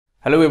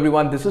Hello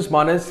everyone, this is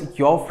Manas,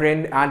 your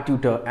friend and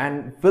tutor,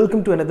 and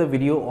welcome to another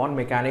video on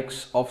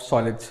mechanics of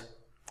solids.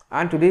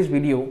 And today's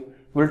video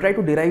will try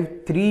to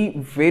derive three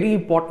very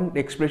important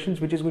expressions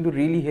which is going to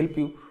really help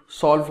you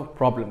solve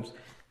problems.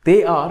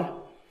 They are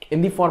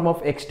in the form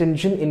of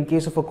extension in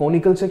case of a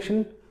conical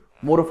section,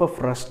 more of a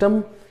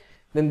frustum,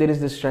 then there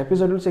is this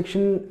trapezoidal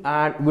section,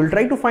 and we'll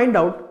try to find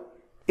out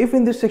if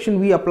in this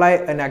section we apply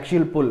an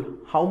axial pull,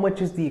 how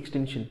much is the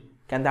extension?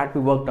 Can that be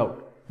worked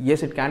out?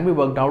 Yes, it can be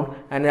worked out,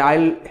 and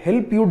I'll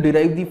help you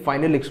derive the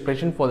final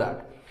expression for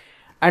that.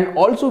 And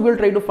also we'll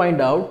try to find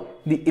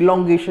out the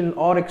elongation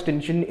or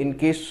extension in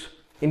case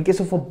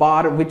of a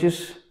bar which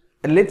is,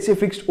 let's say,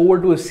 fixed over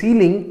to a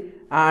ceiling,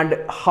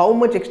 and how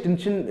much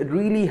extension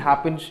really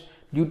happens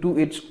due to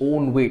its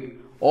own weight.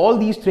 All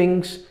these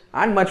things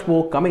and much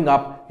more coming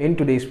up in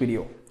today's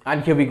video.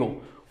 And here we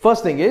go.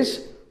 First thing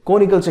is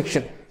conical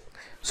section.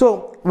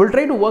 So we'll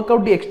try to work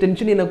out the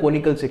extension in a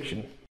conical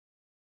section.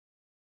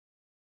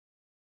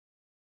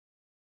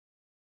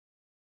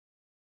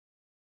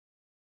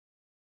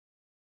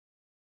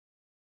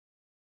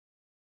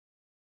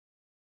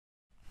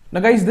 Now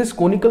guys, this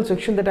conical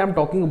section that I'm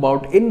talking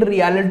about in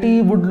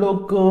reality would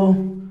look,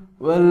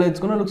 well,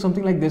 it's gonna look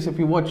something like this if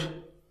you watch,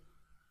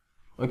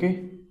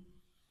 okay,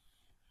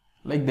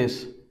 like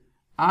this.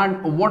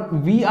 And what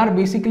we are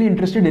basically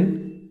interested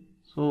in,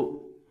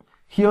 so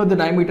here the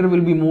diameter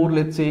will be more,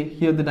 let's say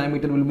here the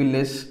diameter will be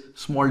less,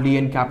 small d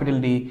and capital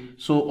D.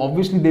 So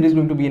obviously there is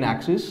going to be an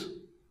axis,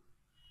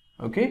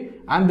 okay,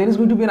 and there is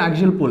going to be an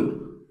axial pull,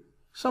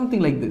 something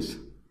like this,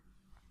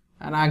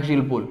 an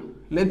axial pull.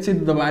 Let's say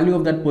the value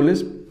of that pull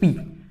is P.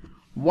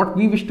 What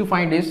we wish to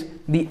find is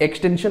the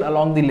extension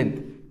along the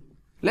length.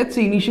 Let's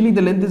say initially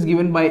the length is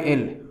given by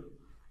L.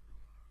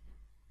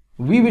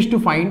 We wish to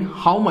find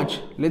how much,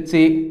 let's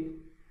say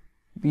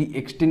the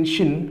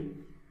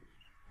extension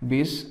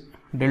base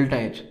delta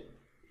H.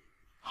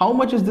 How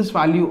much is this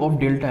value of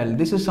delta L?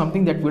 This is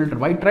something that we'll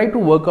try to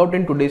work out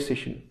in today's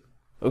session.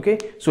 Okay,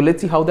 so let's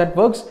see how that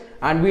works,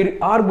 and we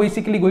are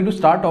basically going to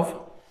start off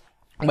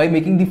by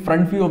making the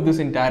front view of this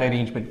entire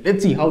arrangement.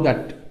 Let's see how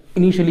that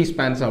initially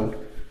spans out.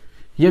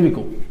 Here we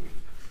go.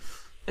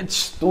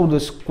 Let's do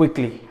this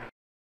quickly.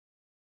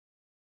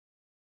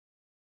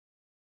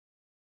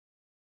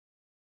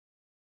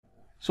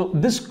 So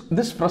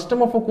this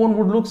frustum of a cone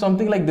would look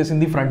something like this in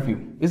the front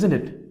view, isn't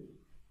it?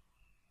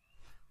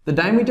 The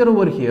diameter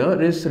over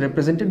here is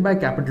represented by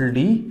capital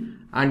D,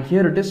 and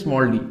here it is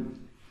small d.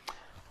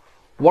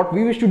 What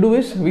we wish to do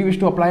is we wish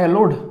to apply a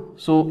load.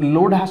 So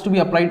load has to be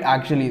applied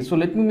axially. So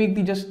let me make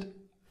the just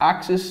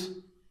axis.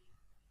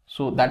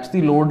 So that's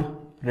the load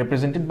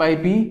represented by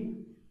P,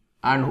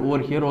 and over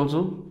here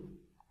also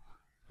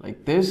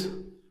like this,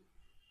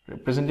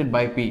 represented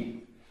by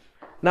P.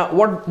 Now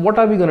what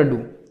are we going to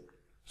do?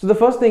 So the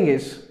first thing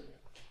is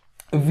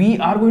we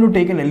are going to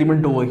take an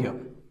element over here.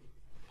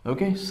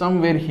 Okay,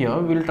 somewhere here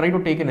we will try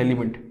to take an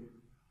element,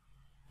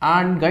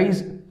 and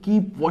guys,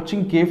 keep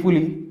watching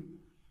carefully.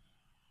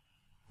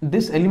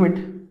 This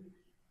element,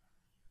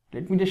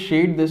 let me just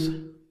shade this.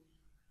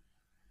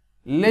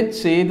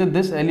 Let's say that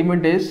this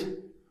element is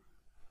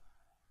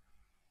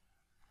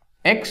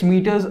x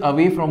meters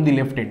away from the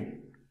left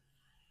end,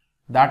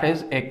 that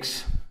is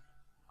x,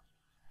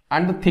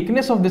 and the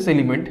thickness of this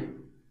element,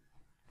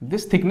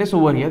 this thickness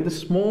over here, this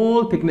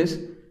small thickness,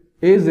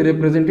 is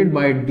represented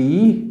by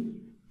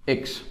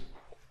dx.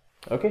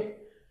 Okay,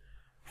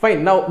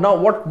 fine. Now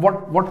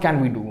what can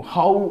we do?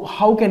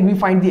 How can we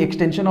find the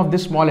extension of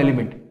this small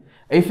element?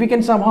 If we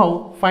can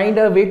somehow find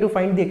a way to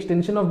find the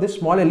extension of this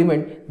small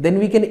element, then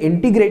we can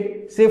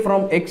integrate, say,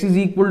 from x is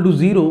equal to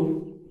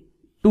 0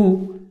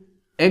 to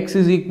x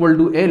is equal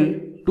to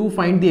L to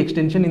find the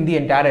extension in the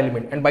entire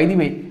element. And by the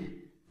way,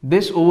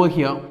 this over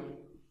here,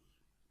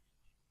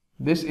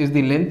 this is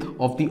the length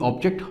of the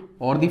object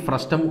or the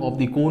frustum of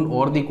the cone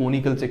or the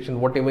conical section,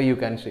 whatever you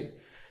can say.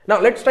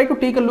 Now let's try to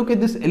take a look at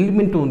this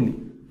element only.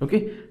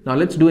 Okay, now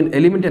let's do an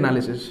element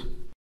analysis.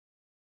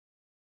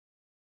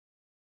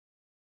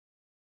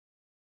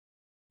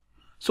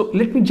 So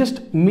let me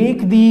just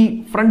make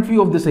the front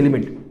view of this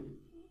element.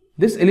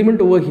 This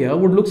element over here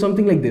would look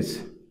something like this,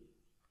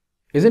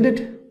 isn't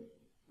it?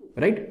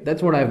 Right?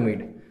 That's what I've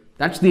made.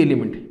 That's the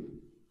element.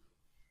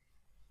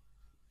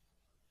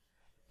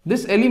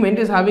 This element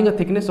is having a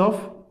thickness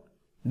of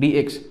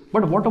dx.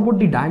 But what about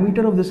the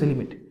diameter of this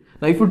element?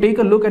 Now if you take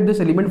a look at this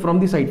element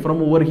from the side,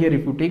 from over here,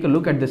 if you take a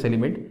look at this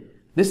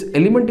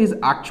element is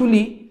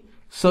actually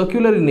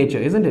circular in nature,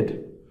 isn't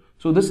it?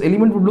 So this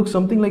element would look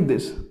something like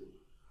this,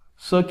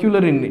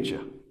 circular in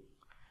nature.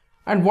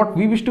 And what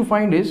we wish to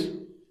find is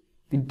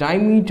the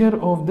diameter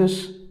of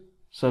this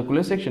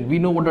circular section. We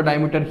know what the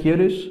diameter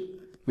here is,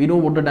 we know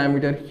what the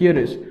diameter here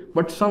is,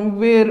 but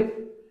somewhere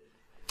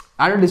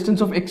at a distance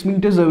of x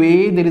meters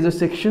away there is a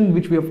section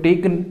which we have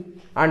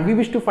taken, and we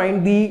wish to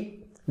find the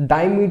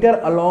diameter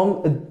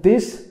along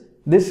this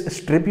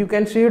strip, you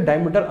can say,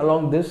 diameter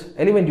along this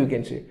element, you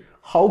can say.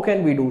 How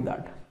can we do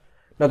that?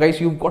 Now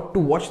guys, you've got to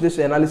watch this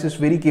analysis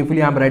very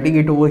carefully. I'm writing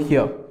it over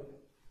here.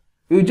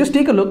 You just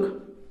take a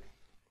look.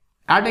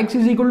 At x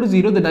is equal to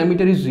 0, the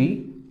diameter is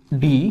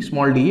d,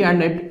 small d,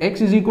 and at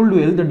x is equal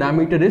to L, the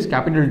diameter is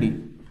capital D.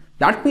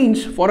 That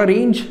means for a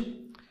range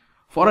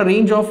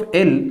of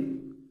L,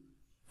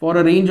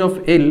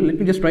 let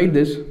me just write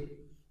this,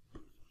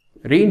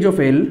 range of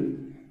L,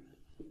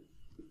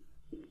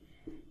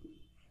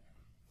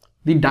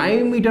 the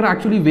diameter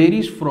actually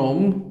varies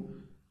from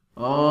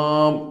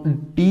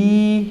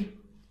d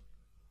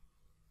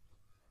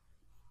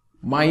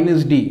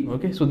minus d.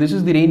 Okay, so this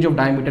is the range of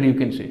diameter, you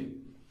can say,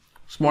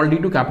 small d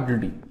to capital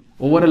D,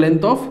 over a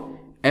length of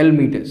L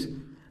meters.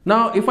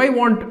 Now if I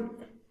want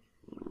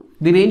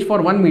the range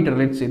for 1 meter,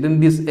 let's say, then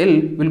this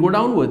L will go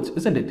downwards,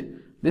 isn't it?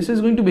 This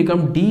is going to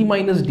become d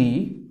minus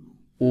d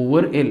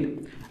over L.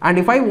 And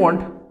if I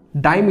want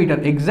diameter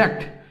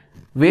exact,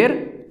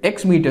 where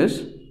x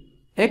meters,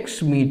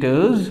 it's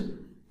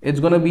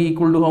going to be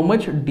equal to how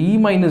much? D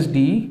minus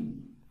d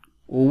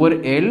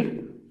over L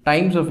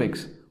times of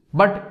x.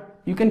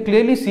 But you can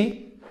clearly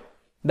see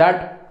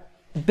that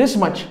this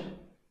much,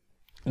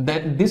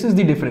 that this is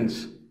the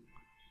difference,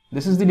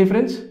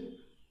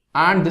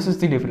 and this is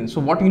the difference. So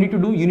what you need to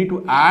do, you need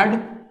to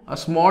add a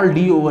small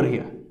d over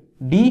here,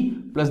 d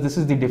plus this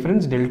is the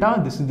difference,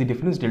 delta, this is the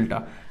difference,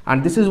 delta,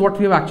 and this is what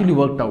we have actually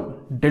worked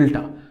out,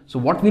 delta. So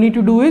what we need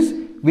to do is,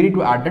 we need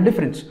to add the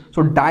difference.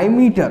 So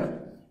diameter,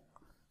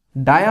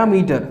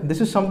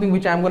 this is something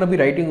which I am going to be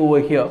writing over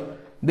here.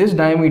 This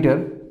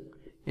diameter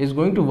is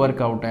going to work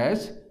out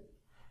as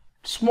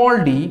small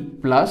d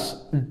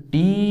plus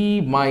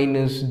d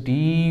minus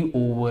d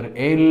over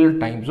L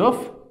times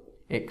of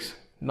x.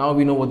 Now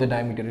we know what the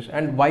diameter is.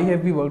 And why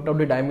have we worked out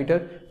the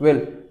diameter?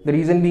 Well, the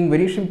reason being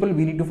very simple,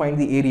 we need to find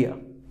the area.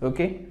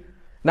 Okay,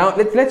 now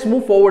let's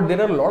move forward. There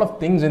are a lot of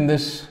things in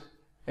this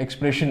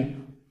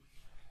expression.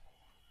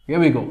 Here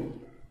we go.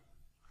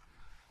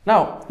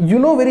 Now you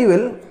know very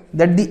well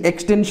that the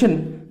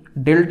extension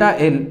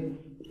delta L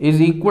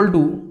is equal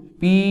to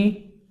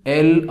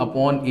PL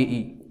upon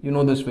AE. You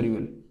know this very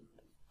well.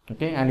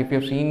 Okay, and if you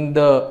have seen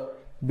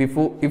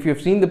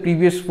the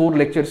previous 4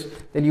 lectures,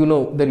 then you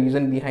know the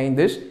reason behind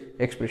this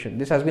expression.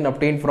 This has been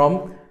obtained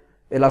from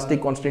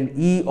elastic constant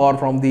E, or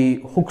from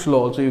the Hooke's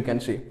law also, you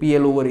can say,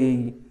 PL over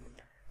AE.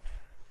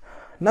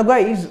 Now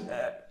guys,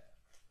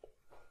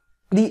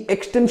 the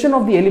extension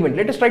of the element,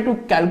 let us try to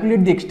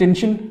calculate the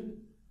extension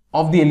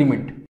of the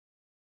element,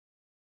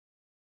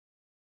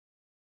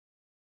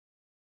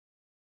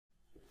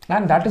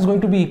 and that is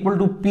going to be equal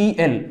to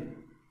PL,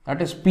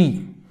 that is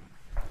P.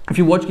 If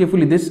you watch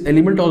carefully, this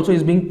element also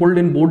is being pulled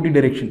in both the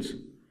directions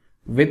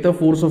with a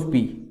force of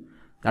P,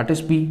 that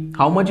is P.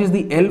 How much is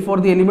the L for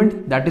the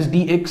element? That is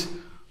dx.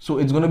 So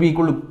it's going to be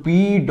equal to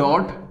P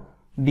dot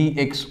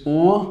dx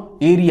over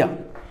area.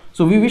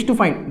 So we wish to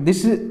find,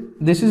 this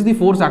is the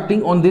force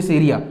acting on this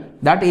area.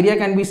 That area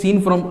can be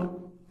seen from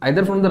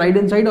either from the right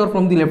hand side or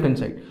from the left hand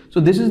side. So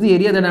this is the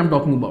area that I am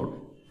talking about.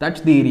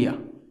 That's the area.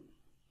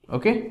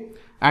 Okay,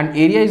 and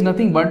area is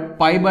nothing but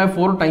pi by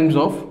 4 times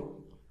of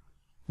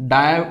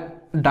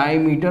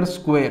diameter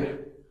square,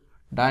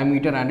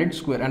 diameter and its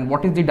square. And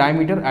what is the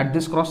diameter at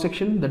this cross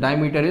section? The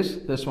diameter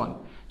is this one.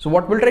 So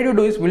what we'll try to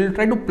do is, we'll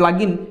try to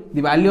plug in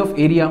the value of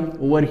area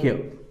over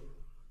here,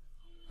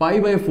 pi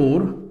by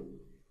 4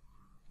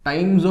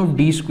 times of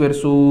d square.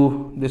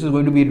 So this is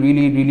going to be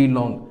really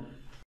long,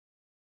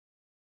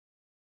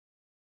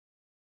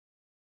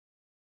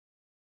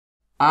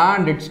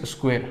 and it's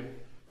square,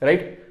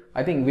 right?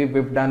 I think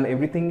we've done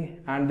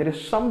everything, and there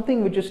is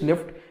something which is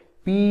left,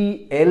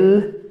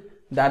 PL,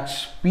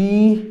 that's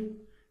P,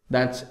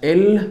 that's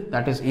L,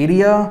 that is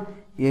area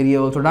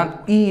also done,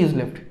 E is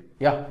left.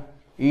 Yeah,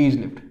 E is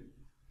left.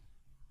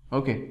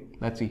 Okay,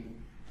 let's see.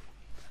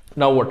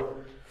 Now what?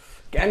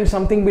 Can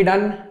something be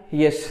done?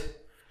 Yes.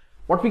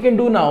 What we can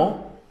do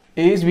now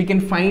is, we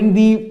can find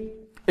the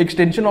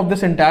extension of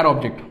this entire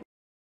object.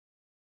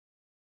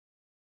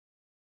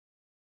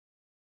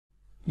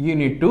 You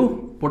need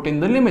to put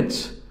in the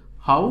limits.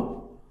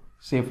 How?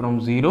 Say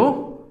from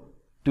 0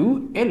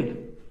 to L.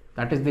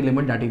 That is the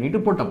limit that you need to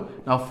put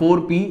up. Now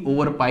 4p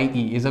over pi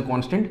e is a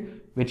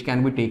constant which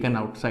can be taken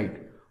outside.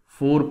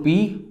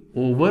 4p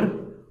over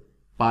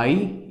pi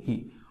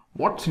e.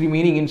 What's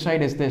remaining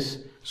inside is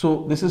this.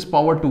 So this is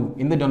power 2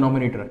 in the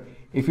denominator.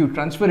 If you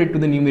transfer it to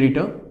the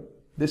numerator,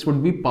 this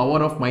would be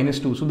power of minus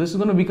 2. So this is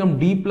going to become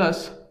d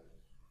plus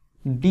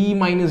d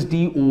minus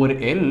d over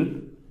L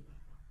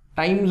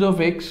times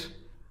of x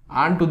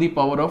and to the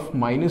power of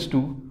minus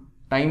 2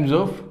 times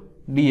of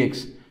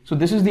dx. So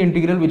this is the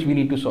integral which we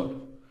need to solve.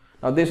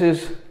 Now this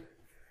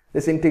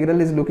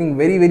integral is looking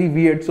very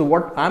weird. So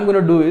what I'm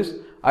going to do is,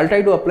 I'll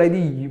try to apply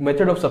the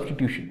method of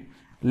substitution.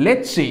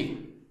 Let's say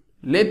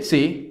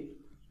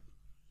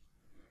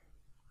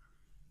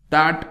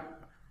that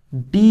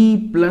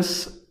d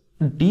plus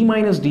d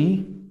minus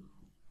d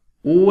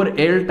over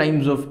L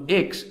times of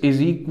x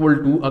is equal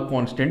to a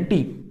constant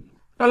t.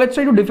 Now let's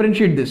try to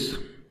differentiate this.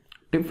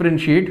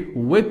 Differentiate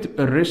with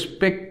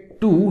respect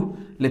to,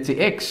 let's say,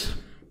 x.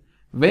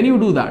 When you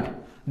do that,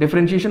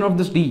 differentiation of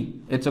this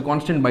d, it's a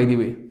constant by the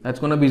way, that's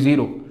going to be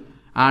 0,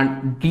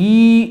 and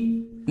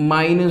d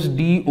minus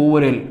d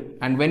over L,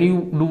 and when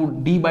you do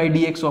d by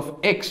dx of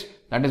x,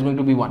 that is going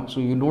to be 1. So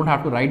you don't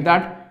have to write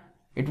that.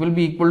 It will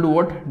be equal to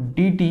what?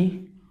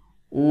 dt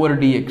over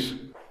dx.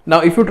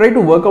 Now if you try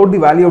to work out the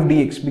value of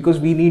dx, because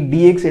we need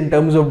dx in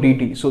terms of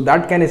dt, so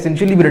that can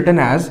essentially be written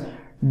as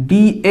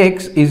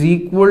dx is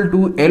equal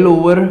to L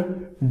over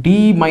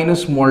d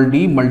minus small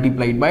d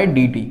multiplied by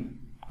dt.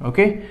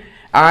 Okay,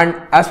 and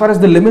as far as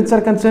the limits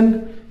are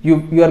concerned,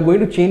 you are going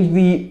to change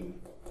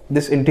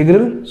this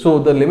integral, so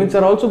the limits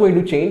are also going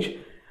to change.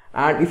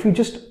 And if you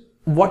just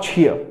watch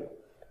here,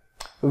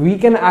 we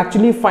can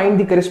actually find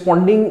the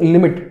corresponding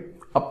limit,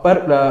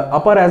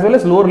 upper as well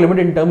as lower limit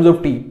in terms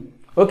of t.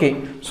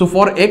 Okay, so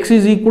for x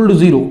is equal to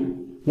 0,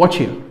 watch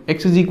here,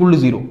 x is equal to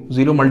 0,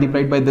 0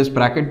 multiplied by this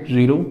bracket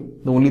 0,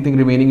 the only thing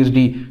remaining is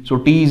d, so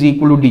t is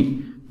equal to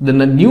d. Then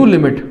the new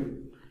limit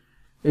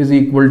is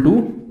equal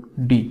to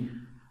d,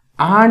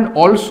 and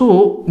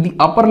also the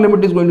upper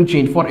limit is going to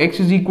change. For x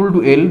is equal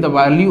to L, the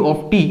value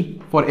of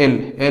t for L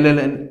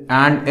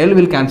and L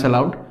will cancel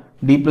out,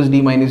 d plus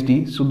d minus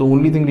d, so the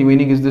only thing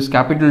remaining is this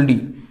capital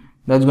D,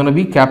 that's going to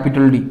be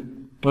capital D.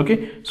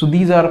 Okay, so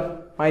these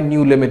are my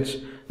new limits.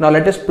 Now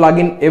let us plug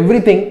in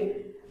everything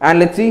and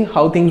let's see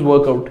how things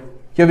work out.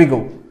 Here we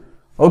go.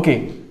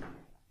 Okay,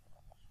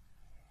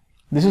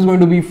 this is going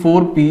to be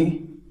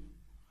 4p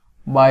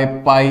by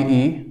pi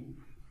e,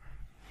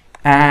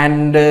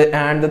 and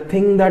the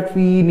thing that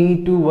we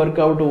need to work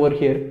out over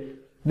here,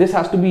 this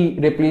has to be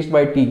replaced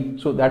by t,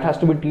 so that has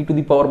to be t to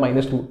the power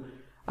minus 2,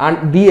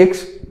 and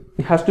dx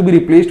has to be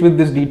replaced with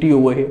this dt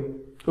over here.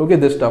 Okay,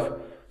 this stuff.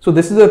 So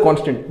this is a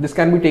constant, this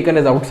can be taken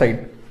as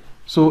outside.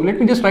 So let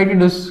me just write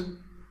it as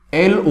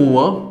L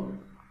over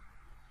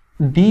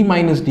d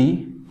minus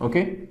d.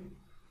 Okay,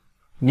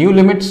 new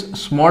limits,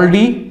 small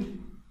d,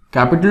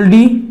 capital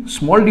D,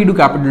 small d to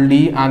capital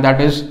D, and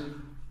that is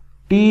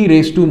t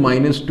raised to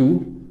minus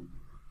 2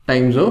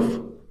 times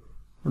of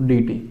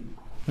dt.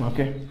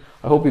 Okay,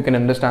 I hope you can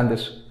understand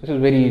this. This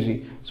is very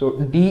easy. So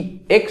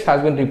dx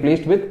has been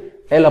replaced with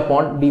L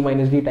upon d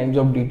minus d times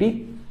of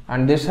dt,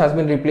 and this has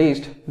been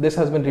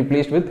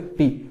replaced with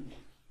t,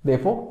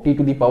 therefore t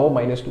to the power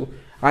minus 2.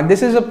 And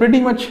this is a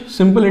pretty much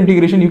simple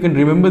integration. You can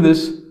remember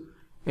this,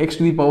 x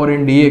to the power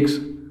n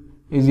dx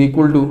is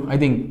equal to, I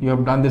think you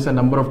have done this a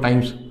number of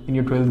times in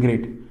your 12th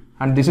grade,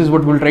 and this is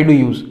what we'll try to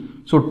use.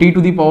 So t to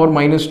the power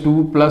minus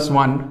 2 plus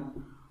 1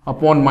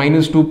 upon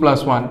minus 2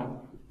 plus 1,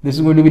 this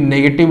is going to be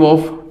negative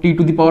of t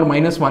to the power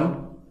minus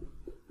 1,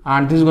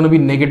 and this is going to be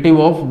negative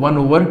of 1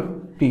 over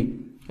t.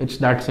 It's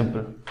that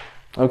simple.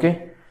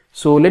 Okay,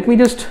 so let me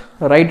just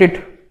write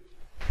it,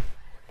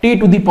 t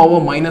to the power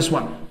minus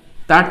 1.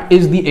 That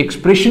is the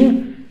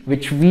expression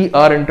which we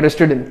are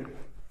interested in.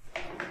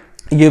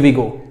 Here we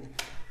go.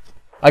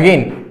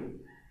 Again,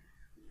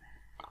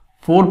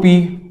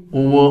 4p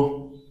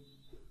over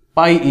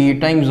pi e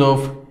times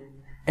of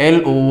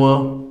L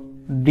over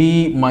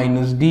d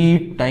minus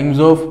d times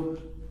of,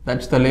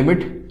 that's the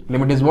limit.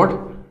 Limit is what?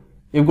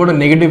 You've got a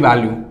negative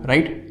value,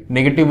 right?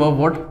 Negative of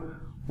what?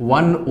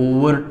 1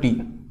 over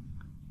t.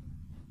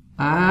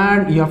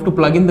 And you have to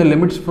plug in the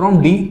limits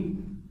from d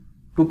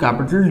to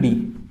capital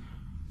D.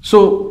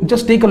 So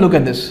just take a look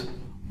at this.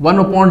 1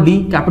 upon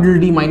d, capital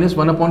D minus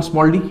 1 upon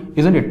small d,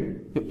 isn't it?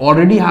 You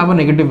already have a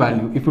negative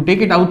value. If you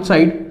take it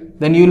outside,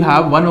 then you will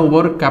have 1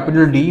 over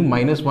capital D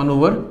minus 1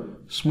 over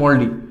small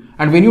d.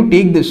 And when you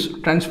take this,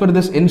 transfer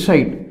this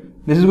inside,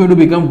 this is going to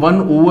become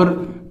 1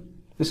 over,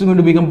 this is going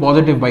to become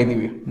positive, by the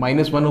way,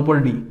 minus 1 over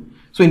d.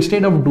 So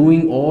instead of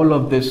doing all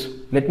of this,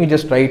 let me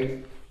just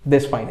write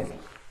this finally.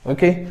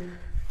 Okay,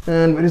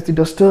 and where is the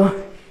duster?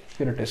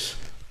 Here it is.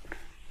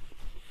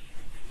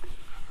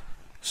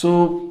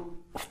 So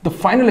the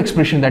final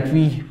expression that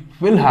we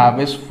will have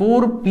is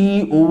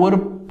 4p over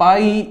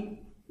pi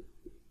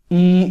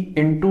e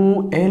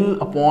into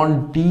L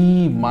upon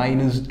d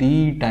minus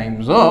d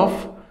times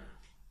of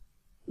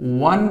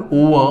 1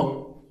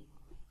 over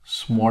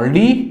small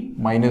d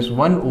minus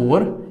 1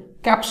 over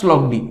caps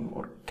lock d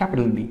or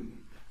capital D,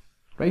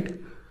 right?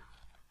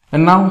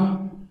 And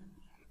now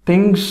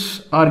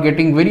things are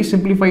getting very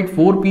simplified.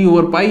 4p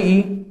over pi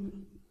e,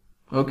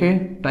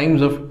 okay,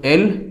 times of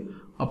L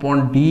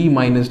upon d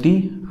minus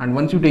d, and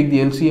once you take the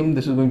LCM,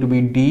 this is going to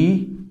be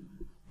d,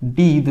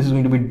 this is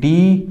going to be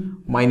d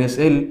minus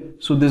L.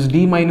 So this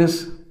d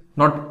minus,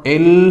 not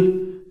L,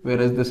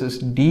 whereas this is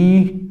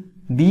d,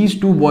 these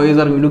two boys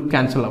are going to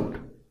cancel out.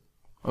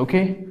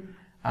 Okay,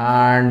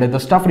 and the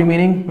stuff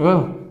remaining,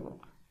 well,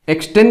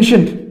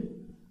 extension,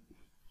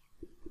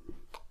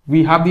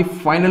 we have the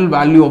final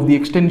value of the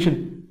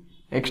extension.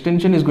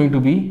 Extension is going to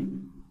be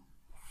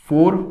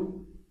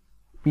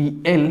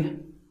 4pl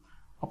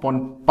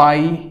upon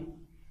pi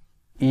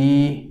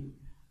e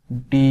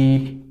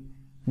d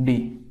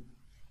d.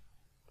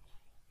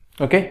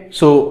 Okay,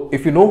 so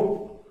if you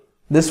know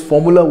this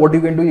formula, what you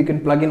can do, you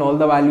can plug in all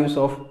the values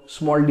of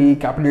small d,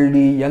 capital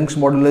D, Young's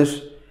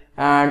modulus,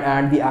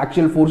 and the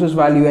axial forces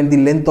value and the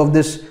length of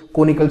this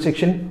conical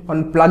section.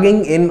 On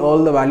plugging in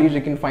all the values,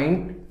 you can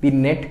find the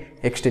net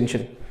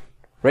extension,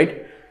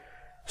 right?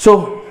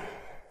 So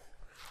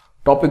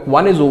topic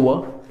 1 is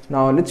over.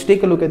 Now let's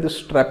take a look at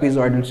this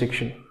trapezoidal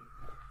section.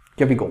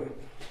 Here we go.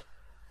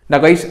 Now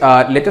guys,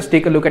 let us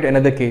take a look at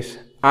another case,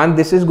 and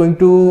this is going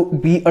to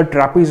be a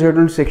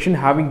trapezoidal section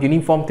having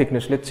uniform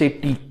thickness, let's say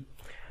T.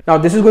 Now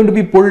this is going to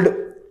be pulled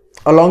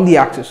along the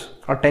axis,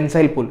 or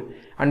tensile pull,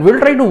 and we'll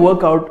try to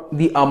work out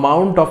the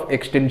amount of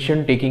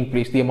extension taking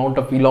place, the amount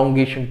of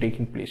elongation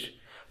taking place.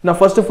 Now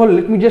first of all,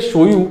 let me just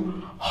show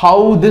you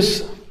how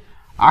this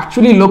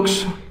actually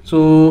looks.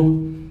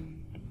 So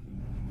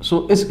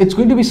it's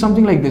going to be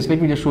something like this.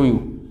 Let me just show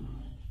you.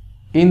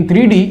 In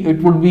 3D,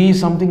 it would be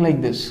something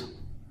like this.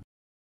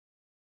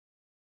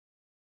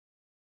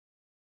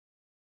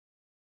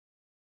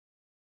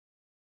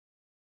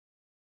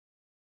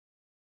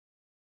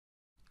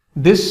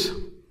 This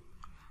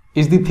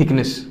is the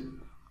thickness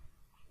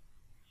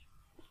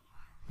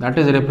that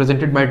is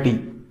represented by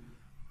T.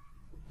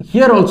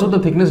 Here also the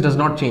thickness does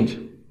not change.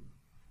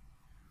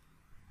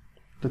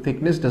 The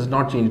thickness does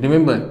not change.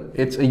 Remember,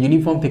 it's a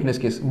uniform thickness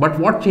case. But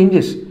what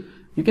changes?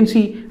 You can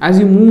see as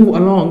you move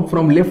along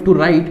from left to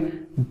right,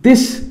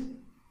 this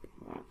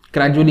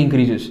gradually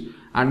increases.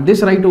 And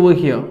this right over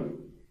here,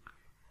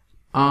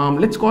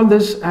 let's call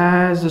this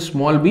as a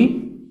small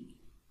b.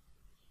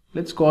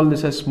 Let's call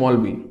this as small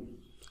b.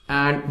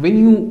 And when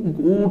you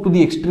go to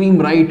the extreme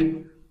right,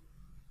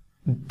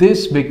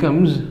 this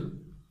becomes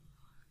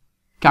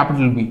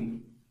capital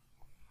B.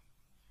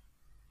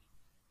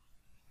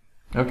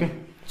 Okay,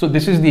 so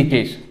this is the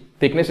case.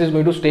 Thickness is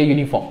going to stay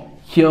uniform.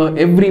 Here,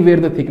 everywhere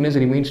the thickness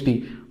remains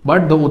T,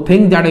 but the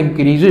thing that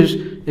increases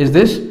is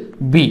this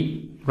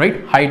B,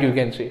 right? Height, you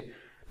can say.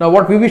 Now,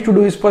 what we wish to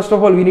do is, first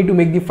of all, we need to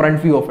make the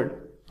front view of it.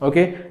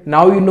 Okay,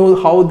 now you know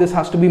how this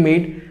has to be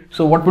made.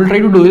 So what we'll try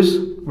to do is,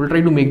 we'll try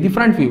to make the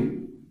front view.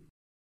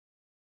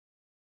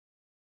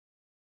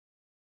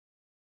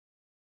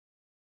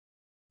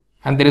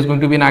 And there is going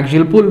to be an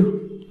axial pull.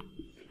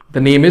 The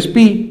name is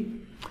P.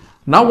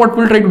 Now what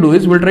we'll try to do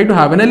is, we'll try to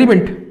have an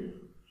element.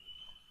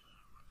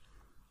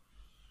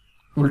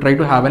 We'll try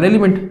to have an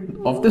element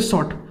of this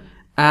sort.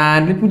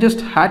 And let me just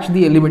hatch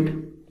the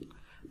element.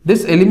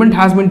 This element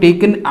has been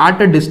taken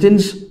at a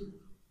distance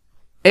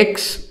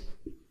x,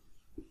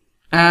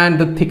 and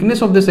the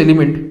thickness of this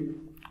element,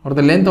 or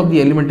the length of the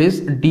element,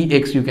 is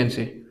dx, you can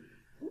say.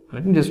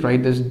 Let me just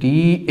write this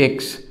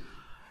dx.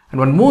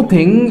 And one more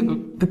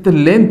thing, that the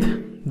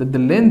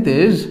length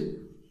is,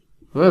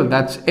 well,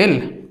 that's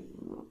L.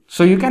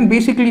 So you can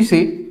basically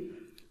say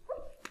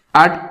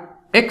at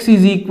x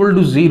is equal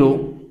to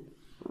 0,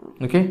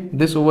 okay,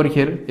 this over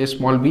here is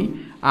small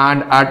b,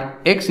 and at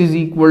x is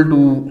equal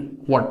to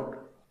what?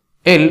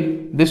 L,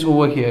 this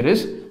over here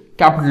is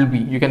capital B,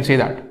 you can say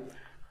that.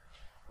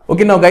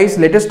 Okay, now guys,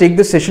 let us take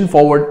this session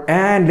forward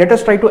and let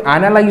us try to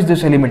analyze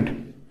this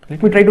element.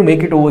 Let me try to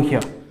make it over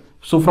here.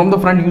 So from the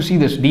front you see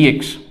this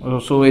dx,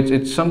 so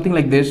it's something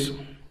like this.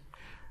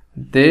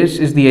 This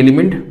is the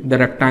element, the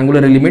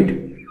rectangular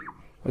element,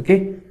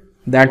 okay,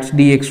 that's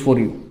dx for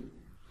you,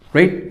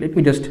 right? Let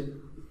me just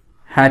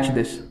hatch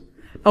this.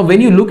 Now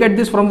when you look at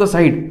this from the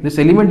side, this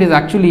element is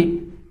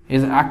actually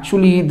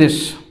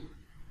this,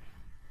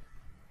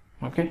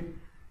 okay,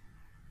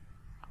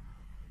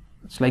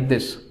 it's like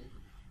this.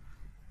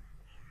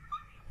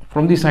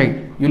 From the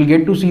side you will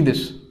get to see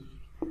this.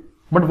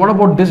 But what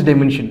about this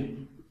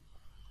dimension?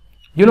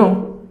 You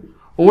know,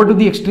 over to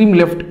the extreme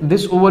left,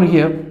 this over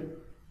here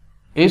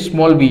is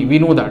small b, we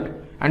know that.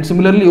 And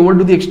similarly over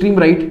to the extreme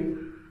right,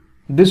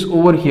 this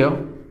over here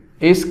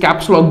is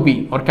caps lock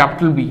B or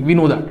capital B, we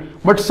know that.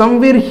 But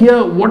somewhere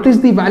here, what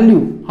is the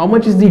value? How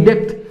much is the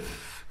depth?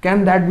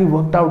 Can that be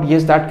worked out?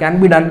 Yes, that can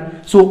be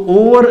done. So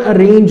over a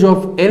range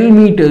of L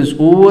meters,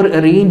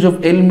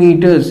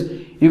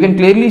 you can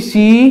clearly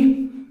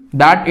see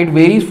that it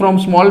varies from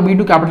small b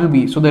to capital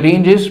B. So the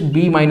range is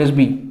b minus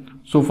b.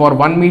 So for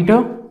 1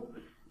 meter,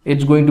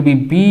 it's going to be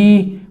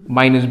b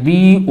minus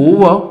b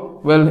over,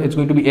 well, it's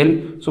going to be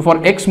L. So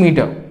for x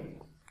meter,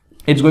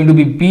 it's going to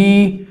be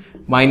b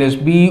minus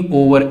b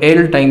over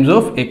L times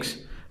of x.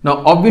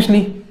 Now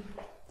obviously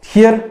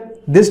here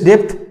this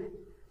depth,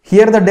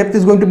 here the depth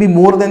is going to be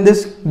more than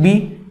this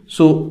b.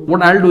 So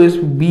what I'll do is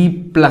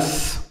b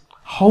plus,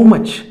 how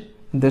much?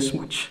 This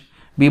much,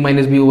 b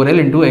minus b over L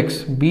into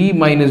x, b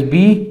minus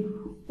b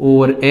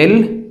over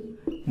L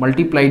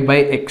multiplied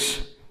by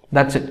x.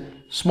 That's it.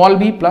 Small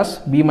b plus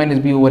b minus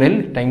b over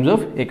L times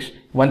of x.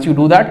 Once you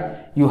do that,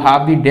 you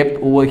have the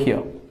depth over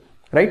here,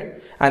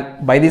 right?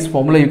 And by this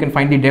formula you can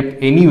find the depth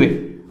anywhere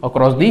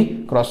across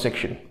the cross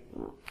section.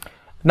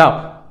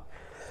 Now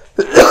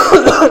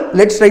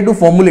let's try to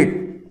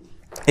formulate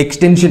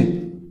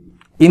extension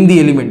in the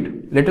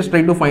element. Let us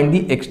try to find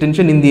the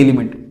extension in the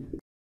element.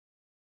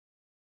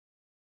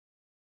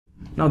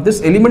 Now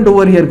this element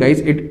over here, guys,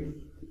 it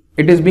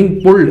is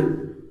being pulled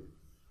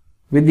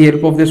with the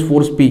help of this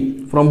force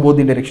P from both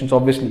the directions,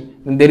 obviously.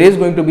 And there is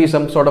going to be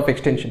some sort of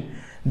extension.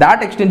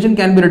 That extension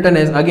can be written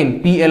as,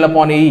 again, PL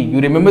upon AE.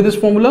 You remember this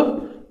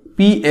formula?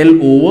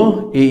 PL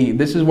over AE.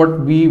 This is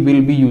what we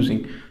will be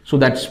using. So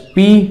that's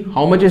P.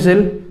 How much is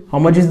L? How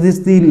much is this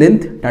the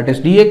length? That is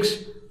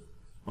dx.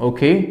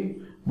 Okay.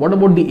 What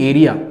about the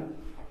area?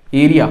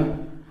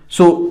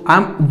 So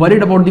I'm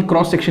worried about the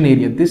cross section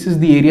area. This is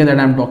the area that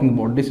I'm talking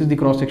about. This is the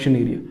cross section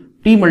area.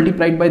 T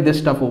multiplied by this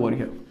stuff over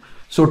here.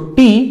 So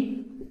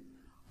T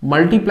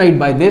multiplied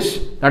by this,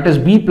 that is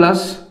B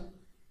plus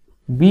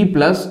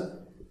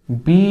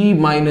B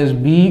minus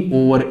B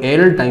over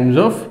L times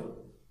of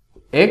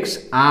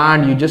X,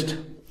 and you just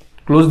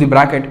close the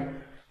bracket,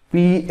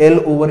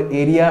 PL over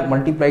area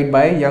multiplied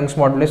by Young's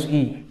modulus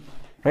E,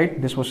 right?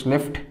 This was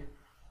left.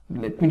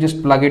 Let me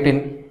just plug it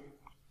in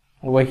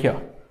over here.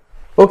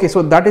 Okay,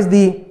 so that is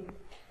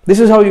this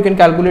is how you can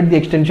calculate the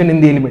extension in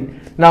the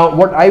element. Now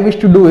what I wish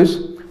to do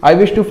is, I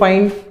wish to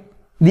find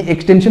the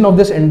extension of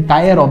this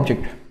entire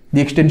object,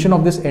 the extension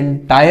of this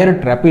entire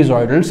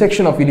trapezoidal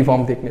section of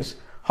uniform thickness.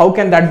 How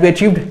can that be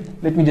achieved?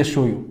 Let me just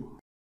show you.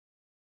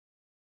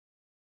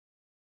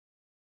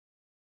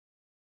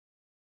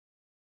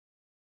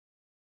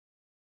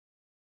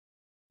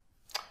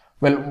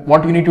 Well,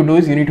 what you need to do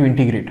is you need to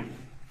integrate.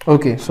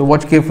 Okay, so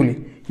watch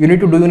carefully. You need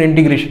to do an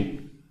integration.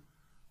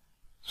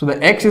 So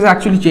the x is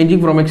actually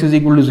changing from x is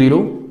equal to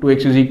 0 to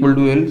x is equal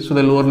to L. So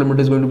the lower limit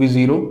is going to be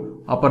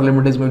 0, upper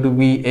limit is going to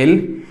be L,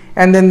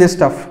 and then this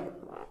stuff.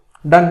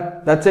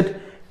 Done. That's it.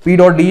 P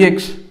dot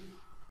dx.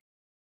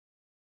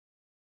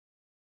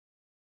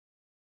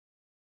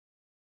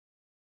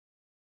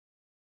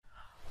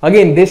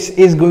 Again, this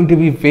is going to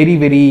be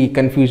very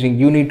confusing.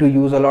 You need to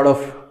use a lot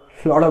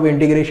of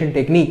integration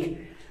technique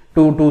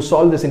to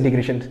solve this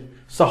integration.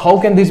 So how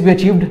can this be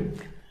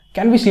achieved?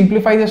 Can we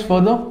simplify this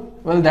further?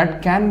 Well,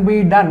 that can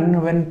be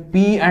done when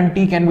P and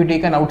T can be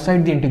taken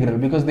outside the integral,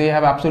 because they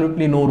have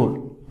absolutely no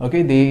role.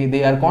 Okay,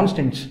 they are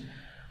constants.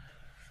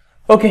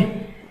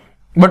 Okay,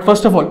 but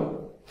first of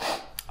all,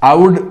 I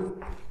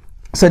would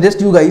suggest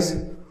you guys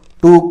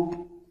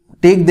to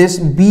take this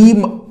B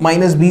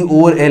minus B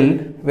over L.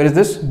 Where is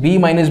this? B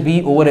minus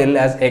B over L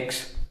as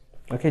X.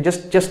 Okay,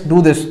 just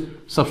do this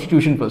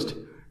substitution first.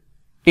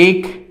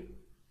 Take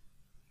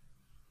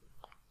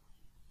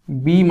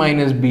B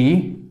minus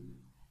B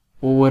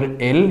over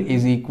L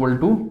is equal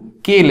to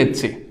K, let's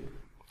say.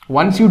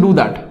 Once you do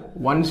that,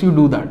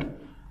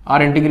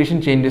 our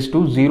integration changes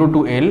to 0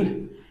 to L,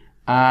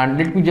 and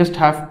let me just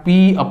have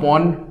P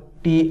upon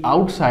T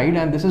outside,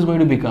 and this is going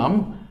to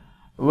become,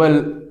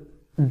 well,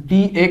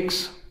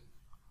 dx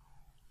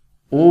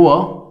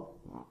over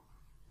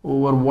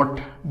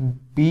what?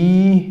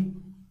 B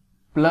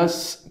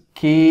plus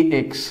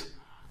Kx.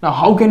 Now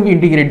how can we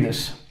integrate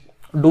this?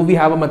 Do we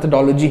have a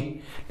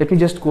methodology? Let me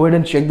just go ahead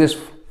and check this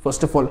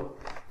first of all.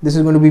 This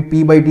is going to be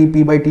P by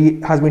T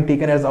has been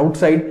taken as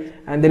outside,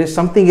 and there is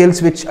something else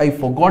which I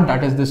forgot,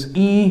 that is this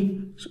E.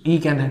 So E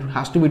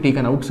has to be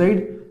taken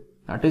outside,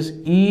 that is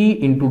E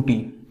into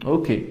T.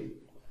 Okay,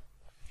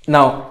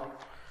 now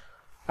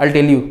I'll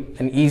tell you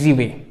an easy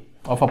way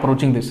of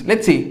approaching this.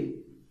 Let's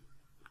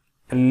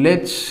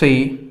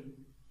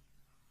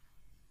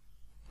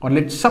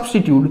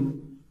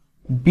substitute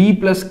B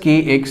plus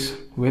Kx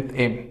with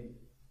M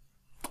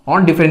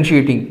on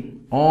differentiating.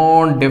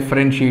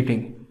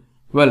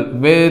 Well,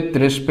 with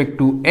respect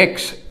to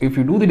x, if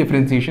you do the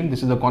differentiation,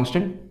 this is a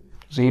constant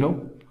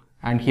 0,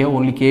 and here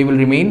only k will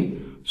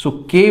remain.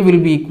 So k will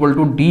be equal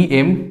to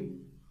dm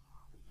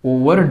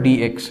over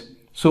dx.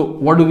 So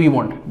what do we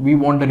want? We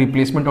want the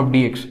replacement of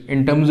dx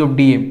in terms of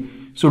dm.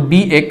 So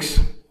dx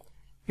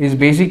is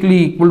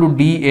basically equal to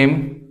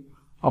dm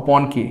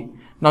upon k.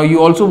 Now you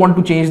also want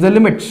to change the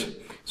limits.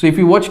 So if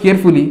you watch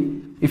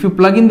carefully, if you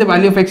plug in the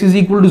value of x is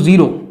equal to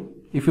 0,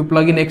 if you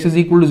plug in x is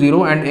equal to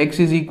 0 and x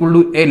is equal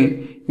to L,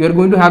 you are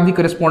going to have the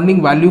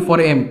corresponding value for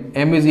M.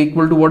 M is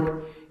equal to what?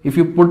 If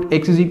you put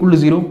x is equal to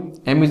 0,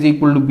 M is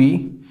equal to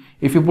B.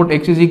 If you put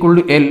x is equal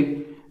to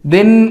L,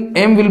 then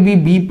M will be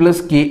B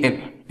plus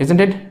KL, isn't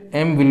it?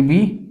 M will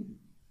be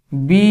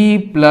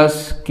B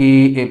plus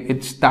KL.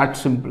 It's that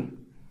simple.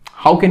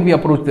 How can we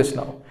approach this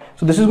now?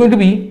 So this is going to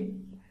be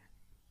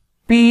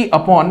P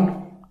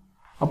upon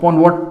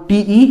what?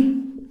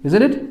 TE,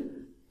 isn't it?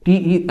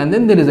 TE, and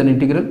then there is an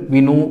integral.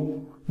 We know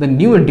the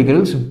new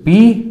integrals,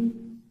 B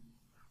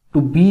to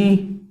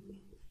B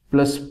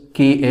plus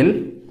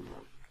KL,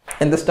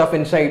 and the stuff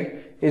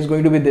inside is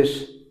going to be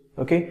this.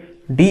 Okay,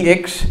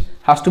 dx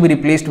has to be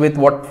replaced with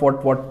where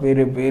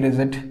is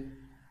it?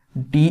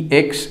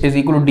 Dx is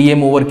equal to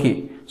dm over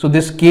k. So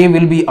this k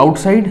will be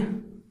outside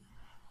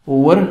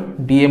over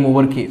dm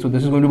over k. So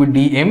this is going to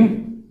be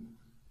dm,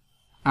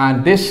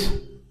 and this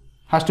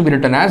has to be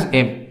written as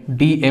m,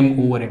 dm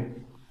over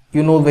m.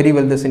 You know very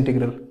well this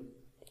integral,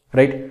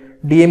 right?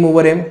 Dm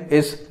over m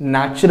is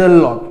natural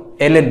log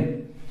ln.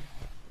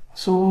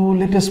 So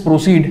let us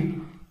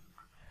proceed.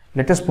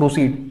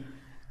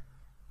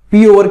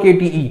 P over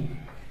KTE.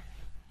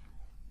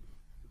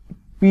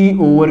 P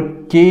over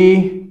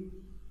KTE,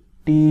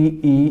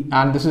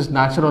 and this is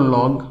natural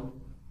log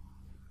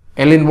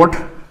ln what?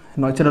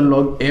 Natural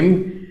log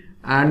m,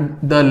 and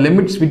the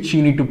limits which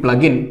you need to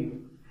plug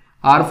in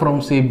are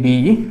from, say,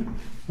 B.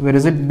 Where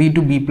is it? B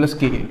to B plus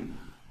KL.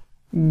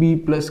 B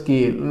plus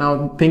KL.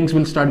 Now things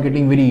will start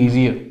getting very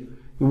easier.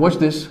 You watch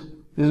this.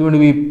 This is going to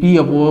be P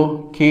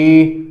over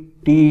KTE,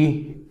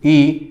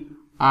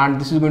 and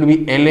this is going to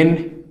be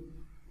ln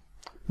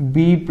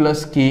B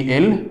plus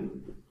KL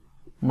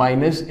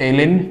minus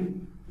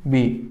ln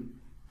B.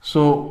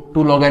 So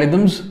two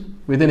logarithms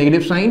with a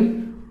negative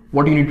sign.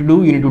 What you need to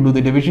do? You need to do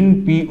the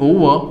division. P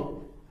over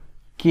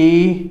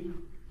K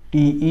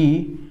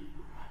TE.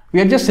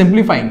 We are just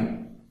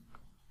simplifying.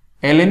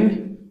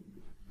 Ln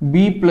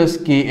B plus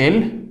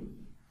KL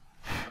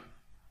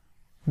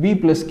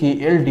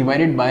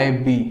divided by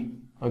B.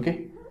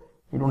 Okay,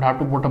 you don't have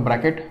to put a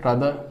bracket,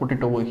 rather put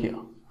it over here.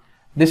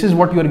 This is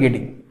what you are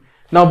getting.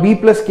 Now B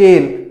plus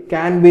KL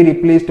can be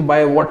replaced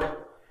by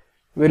what?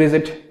 Where is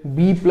it?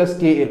 B plus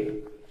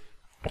KL.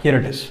 Here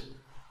it is.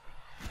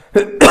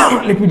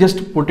 Let me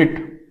just put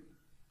it.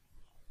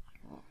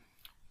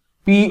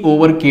 P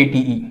over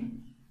KTE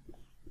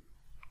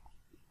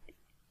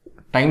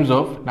times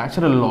of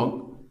natural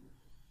log,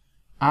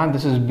 and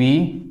this is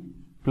B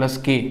plus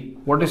K.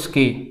 What is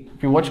K?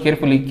 If you watch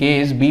carefully, K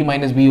is B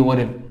minus B over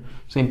L.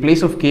 So in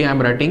place of K, I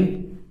am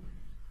writing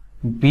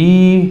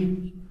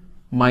B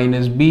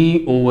minus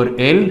B over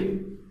L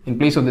in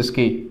place of this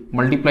K,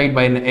 multiplied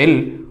by an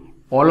L,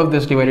 all of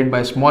this divided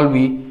by small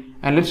b.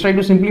 And let's try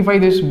to simplify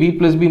this. B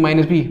plus B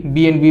minus B.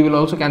 B and B will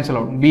also cancel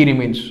out. B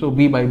remains. So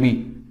B by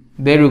B.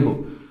 There you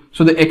go.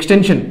 So the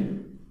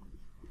extension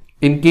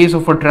in case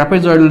of a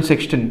trapezoidal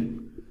section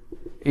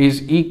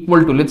is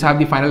equal to, let's have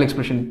the final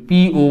expression,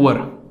 P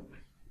over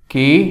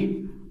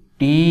K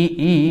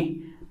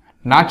TE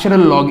natural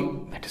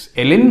log, that is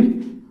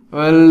ln,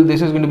 well,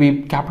 this is going to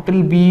be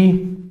capital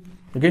B,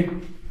 okay,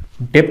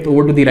 depth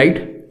over to the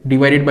right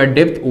divided by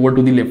depth over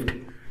to the left,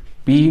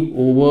 P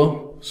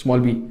over small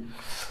b.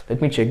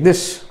 Let me check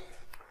this.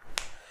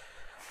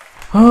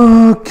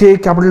 Okay,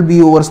 capital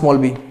B over small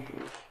b.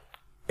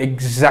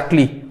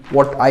 Exactly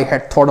what I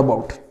had thought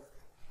about,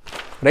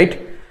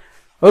 right?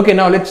 Okay,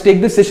 now let's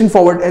take this session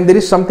forward, and there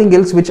is something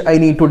else which I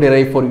need to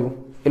derive for you.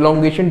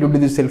 Elongation due to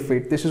the self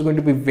weight. This is going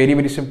to be very,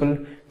 very simple.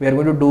 We are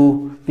going to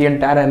do the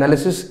entire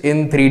analysis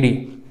in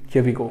 3D.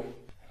 Here we go.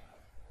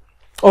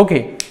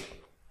 Okay,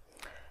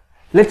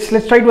 let's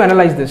try to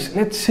analyze this.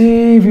 Let's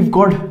say we've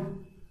got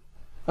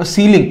a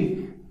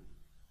ceiling,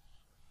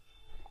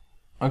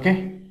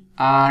 okay,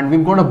 and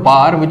we've got a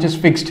bar which is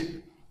fixed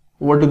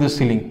over to the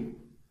ceiling,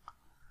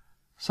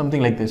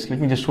 something like this. Let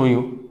me just show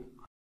you.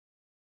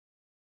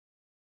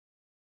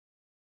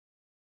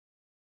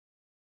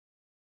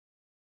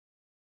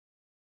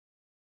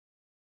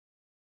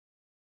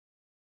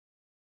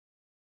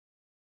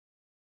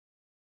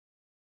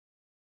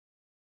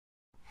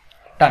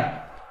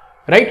 Done.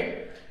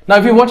 Right? Now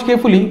if you watch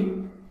carefully,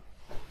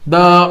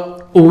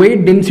 the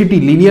weight density,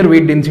 linear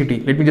weight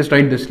density, let me just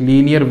write this,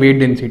 linear weight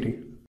density.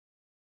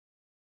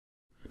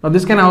 Now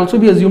this can also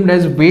be assumed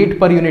as weight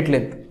per unit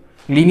length,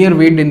 linear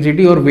weight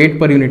density or weight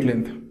per unit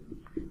length,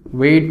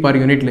 weight per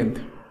unit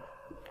length.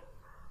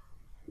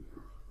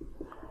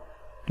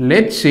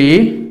 Let's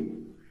say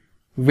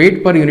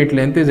weight per unit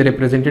length is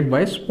represented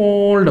by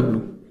small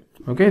w.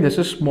 Okay, this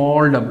is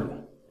small w.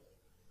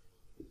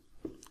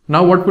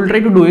 Now what we'll try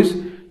to do is,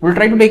 we'll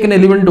try to take an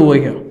element over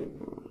here.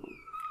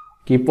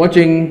 Keep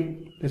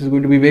watching. This is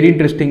going to be very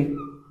interesting.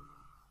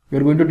 We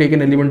are going to take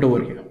an element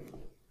over here.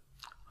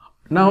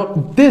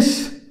 Now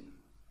this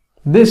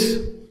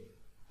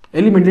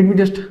element, let me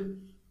just,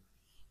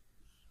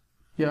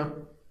 yeah.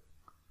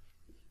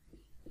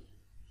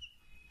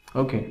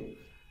 Okay.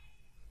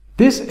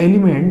 This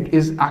element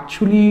is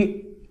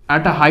actually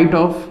at a height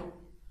of,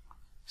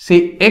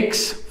 say,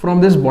 x from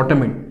this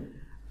bottom end.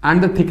 And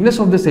the thickness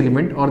of this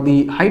element, or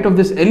the height of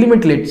this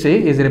element, let's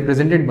say, is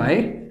represented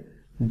by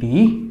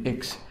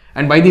dx.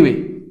 And by the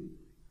way,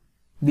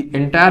 the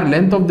entire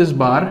length of this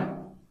bar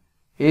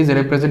is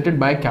represented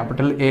by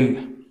capital L.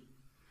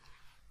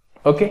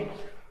 Okay.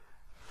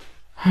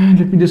 And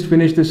let me just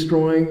finish this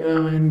drawing,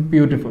 and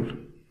beautiful.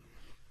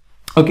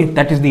 Okay,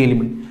 that is the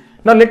element.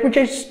 Now let me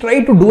just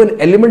try to do an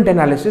element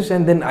analysis,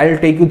 and then I'll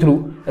take you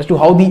through as to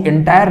how the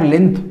entire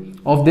length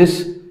of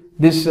this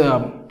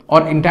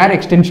or entire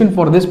extension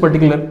for this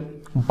particular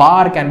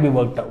bar can be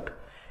worked out.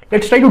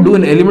 Let's try to do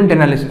an element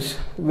analysis.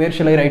 Where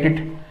shall I write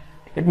it?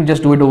 Let me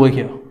just do it over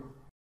here.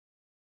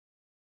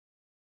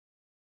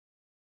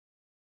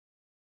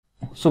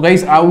 So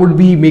guys, I would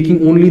be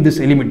making only this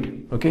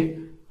element, okay,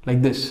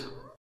 like this.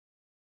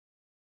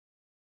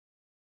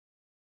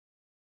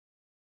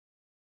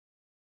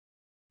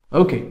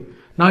 Okay,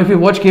 now if you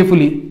watch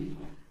carefully,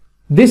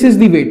 this is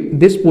the weight,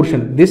 this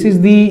portion, this is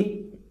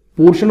the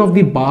portion of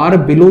the bar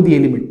below the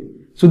element.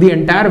 So the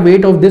entire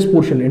weight of this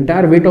portion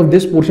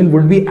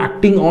would be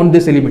acting on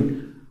this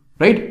element,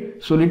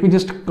 right? So let me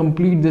just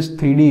complete this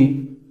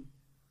 3D.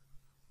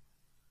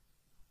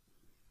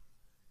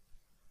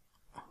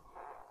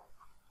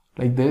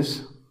 Like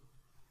this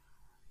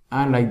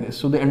and like this.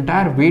 So the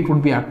entire weight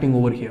would be acting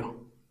over here,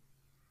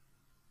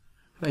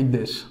 like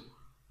this.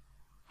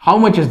 How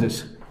much is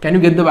this? Can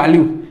you get the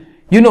value?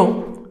 You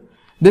know,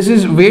 this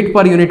is weight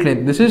per unit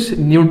length. This is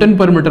Newton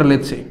per meter,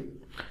 let's say.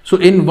 So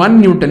in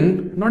 1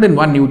 Newton, not in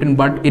 1 Newton,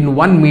 but in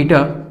 1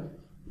 meter,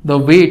 the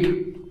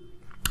weight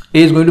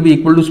is going to be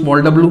equal to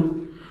small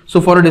w. So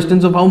for a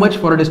distance of how much?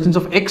 For a distance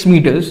of x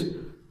meters,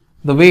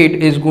 the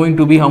weight is going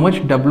to be how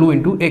much? W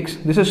into X.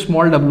 This is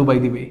small w by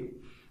the way.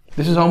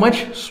 This is how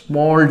much?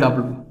 Small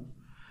w.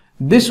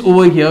 This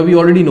over here we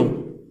already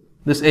know.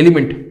 This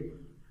element.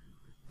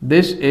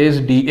 This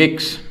is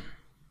dx.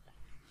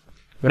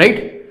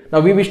 Right? Now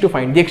we wish to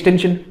find the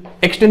extension.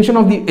 Extension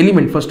of the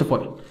element first of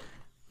all.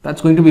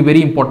 That's going to be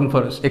very important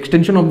for us.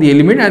 Extension of the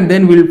element, and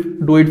then we'll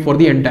do it for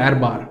the entire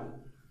bar.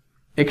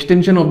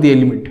 Extension of the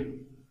element.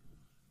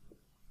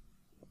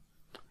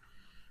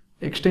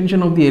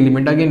 Extension of the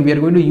element. Again, we are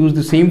going to use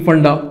the same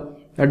funda,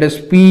 that is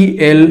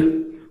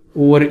PL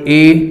over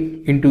A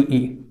into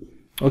E.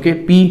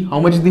 Okay, P, how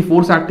much is the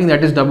force acting?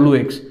 That is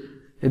Wx.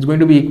 It's going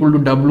to be equal to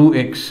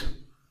Wx.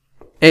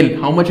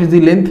 L, how much is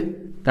the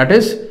length? That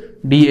is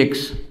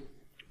dx.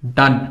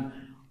 Done.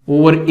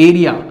 Over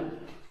area.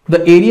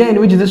 The area in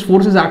which this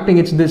force is acting,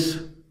 it's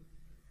this.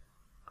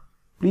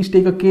 Please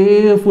take a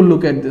careful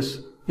look at this.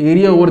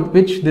 Area over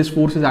which this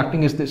force is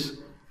acting is this.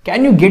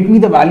 Can you get me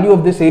the value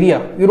of this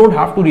area? You don't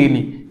have to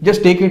really.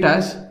 Just take it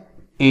as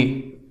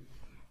A.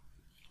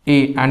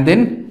 A, and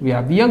then we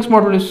have the Young's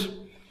modulus.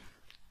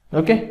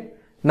 Okay.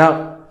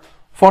 Now,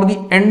 for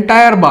the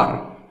entire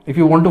bar, if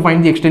you want to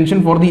find the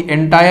extension for the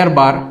entire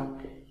bar,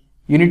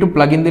 you need to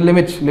plug in the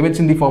limits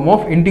in the form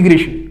of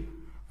integration.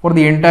 For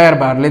the entire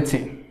bar, let's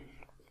say,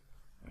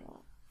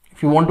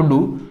 if you want to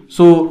do,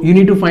 so you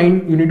need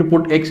to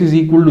put x is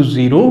equal to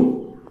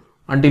 0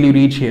 until you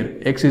reach here,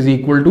 x is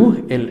equal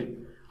to L.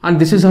 And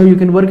this is how you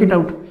can work it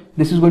out.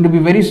 This is going to be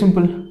very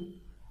simple.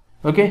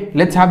 Okay,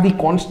 let's have the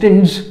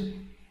constants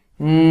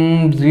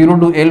 0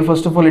 to L.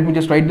 First of all, let me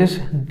just write this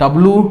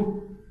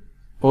W.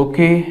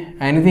 Okay,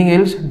 anything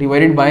else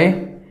divided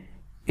by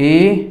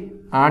A,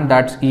 and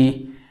that's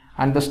E.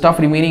 And the stuff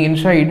remaining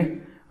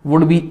inside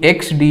would be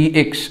x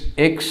dx,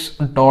 x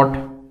dot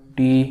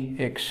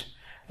dx.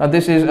 Now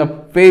this is a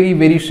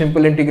very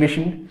simple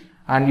integration,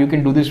 and you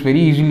can do this very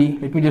easily.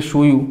 Let me just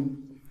show you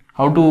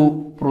how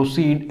to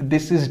proceed.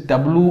 This is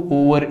W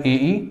over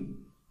AE.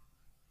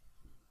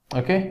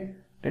 Okay,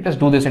 let us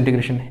do this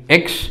integration.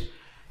 X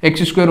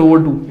square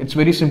over 2. It's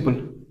very simple.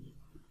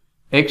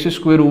 X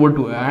square over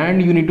 2,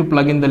 and you need to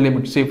plug in the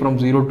limit, say from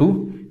 0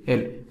 to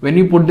L. When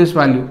you put this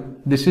value,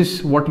 this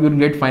is what you will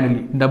get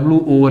finally.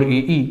 W over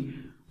AE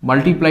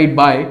multiplied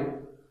by,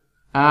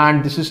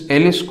 and this is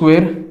L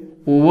square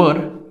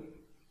over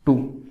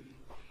 2.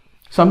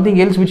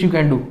 Something else which you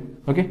can do.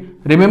 Okay,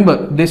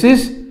 remember this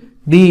is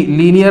the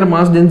linear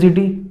mass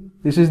density.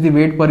 This is the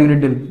weight per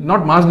unit,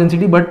 not mass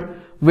density but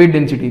weight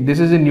density. This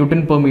is in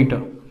Newton per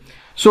meter.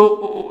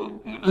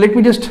 So let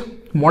me just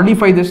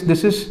modify this.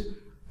 This is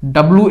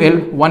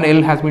WL. One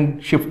L has been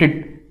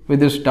shifted with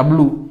this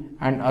W,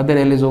 and other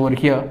L is over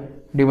here,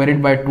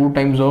 divided by 2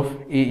 times of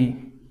AE.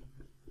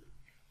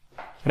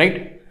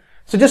 Right?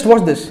 So just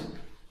watch this.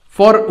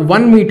 For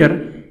 1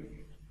 meter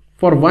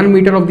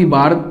of the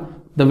bar,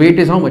 the weight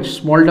is how much?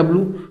 Small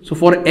w. So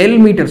for L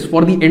meters,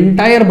 for the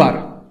entire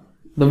bar,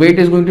 the weight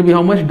is going to be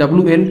how much?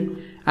 WL.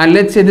 And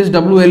let's say this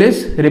WL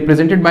is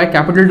represented by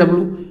capital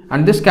W,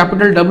 and this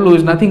capital W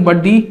is nothing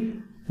but the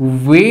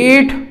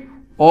weight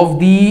of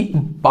the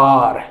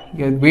bar,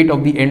 weight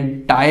of the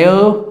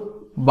entire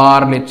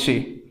bar, let's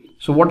say.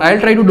 So what I'll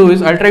try to do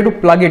is I'll try to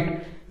plug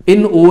it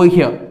in over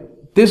here.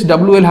 This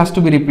WL has to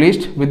be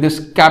replaced with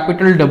this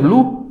capital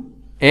W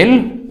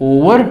L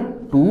over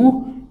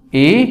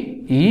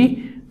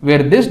 2AE,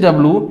 where this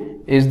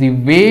W is the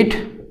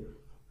weight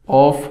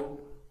of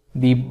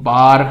the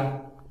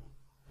bar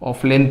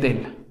of length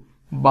L.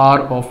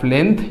 Bar of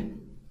length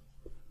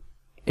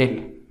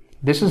L.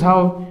 This is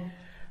how,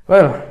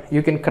 well,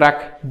 you can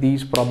crack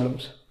these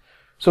problems.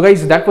 So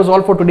guys, that was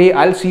all for today.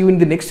 I'll see you in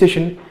the next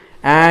session.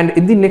 And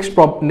in the next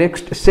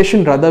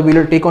session rather, we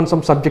will take on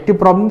some subjective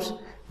problems,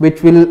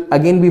 which will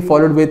again be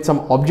followed with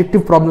some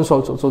objective problems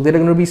also. So there are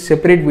going to be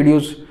separate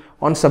videos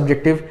on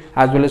subjective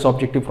as well as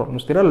objective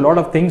problems. There are a lot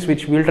of things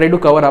which we'll try to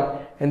cover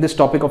up in this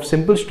topic of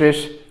simple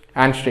stress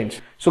and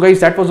strains. So guys,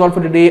 that was all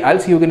for today. I'll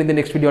see you again in the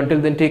next video.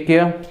 Until then, take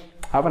care.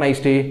 Have a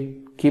nice day.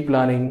 Keep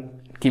learning.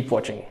 Keep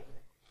watching.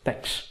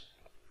 Thanks.